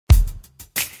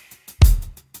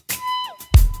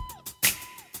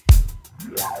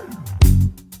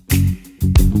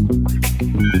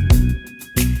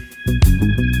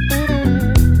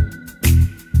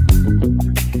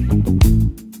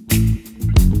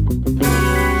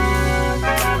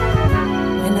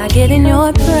get in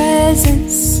your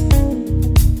presence,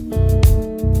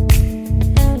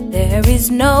 there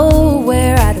is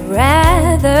nowhere I'd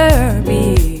rather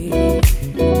be.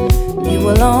 You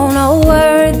alone are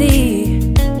worthy,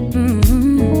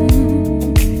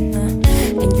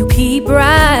 and you keep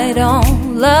right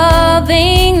on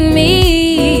loving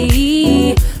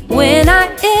me. When I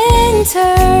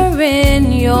enter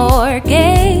in your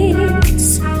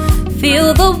gates,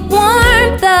 feel the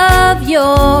warmth of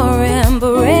your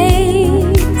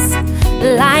embrace,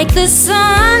 like the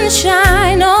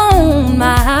sunshine on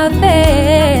my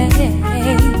face.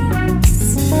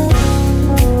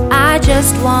 I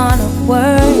just wanna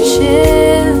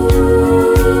worship,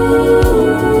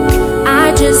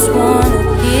 I just wanna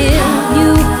give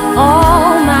you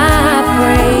all my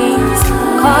praise,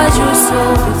 'cause you're so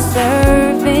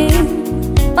deserving.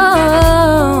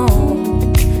 Oh,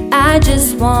 I just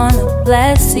wanna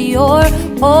bless your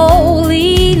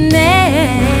holy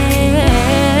name.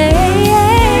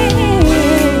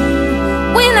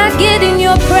 When I get in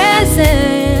your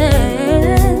presence,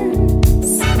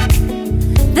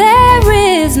 there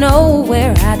is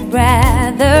nowhere I'd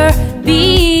rather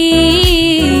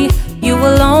be. You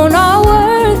alone are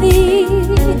worthy,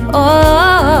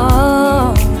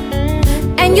 oh,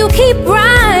 and you keep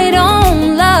right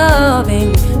on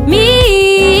loving me.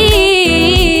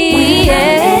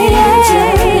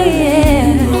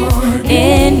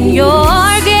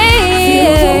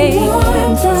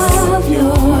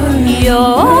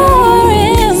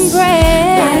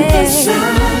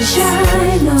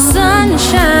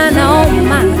 Sunshine on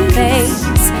my face,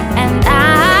 and I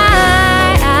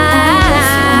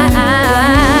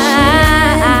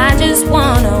just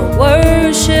wanna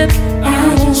worship you,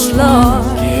 Lord.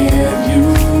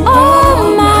 All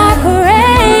my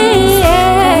praise,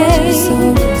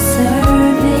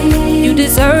 you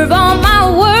deserve all my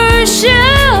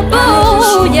worship.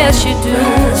 Oh, yes, you do.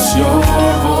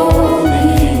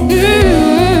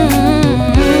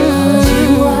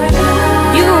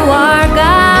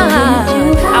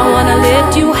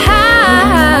 You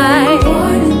high,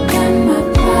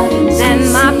 and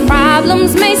my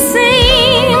problems may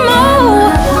seem,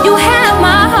 oh, you have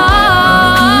my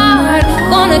heart.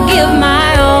 Gonna give my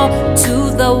all to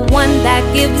the one that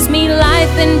gives me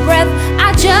life and breath. I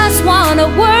just wanna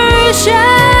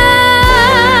worship,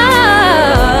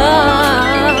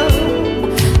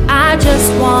 I just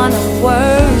wanna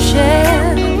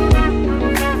worship,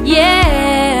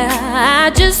 yeah, I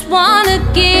just wanna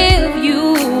give you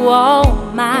all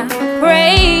my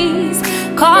praise,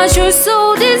 'cause you're so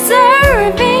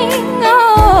deserving.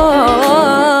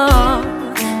 Oh,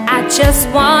 I just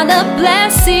wanna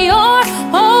bless your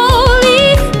holy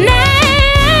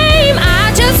name. I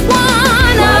just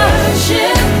wanna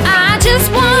worship, I just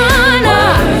wanna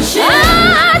worship,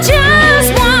 I just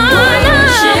wanna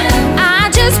worship, I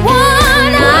just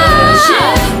wanna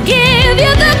worship, give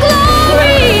you the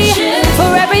glory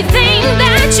for everything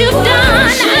that you've done.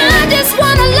 I just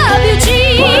wanna love you,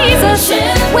 Jesus,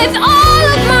 with all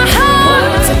of my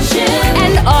heart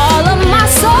and all of my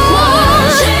soul.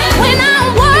 When I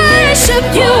worship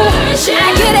you,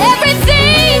 I get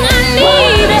everything I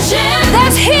need.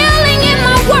 There's healing in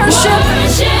my worship,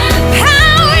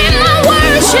 power in my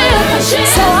worship.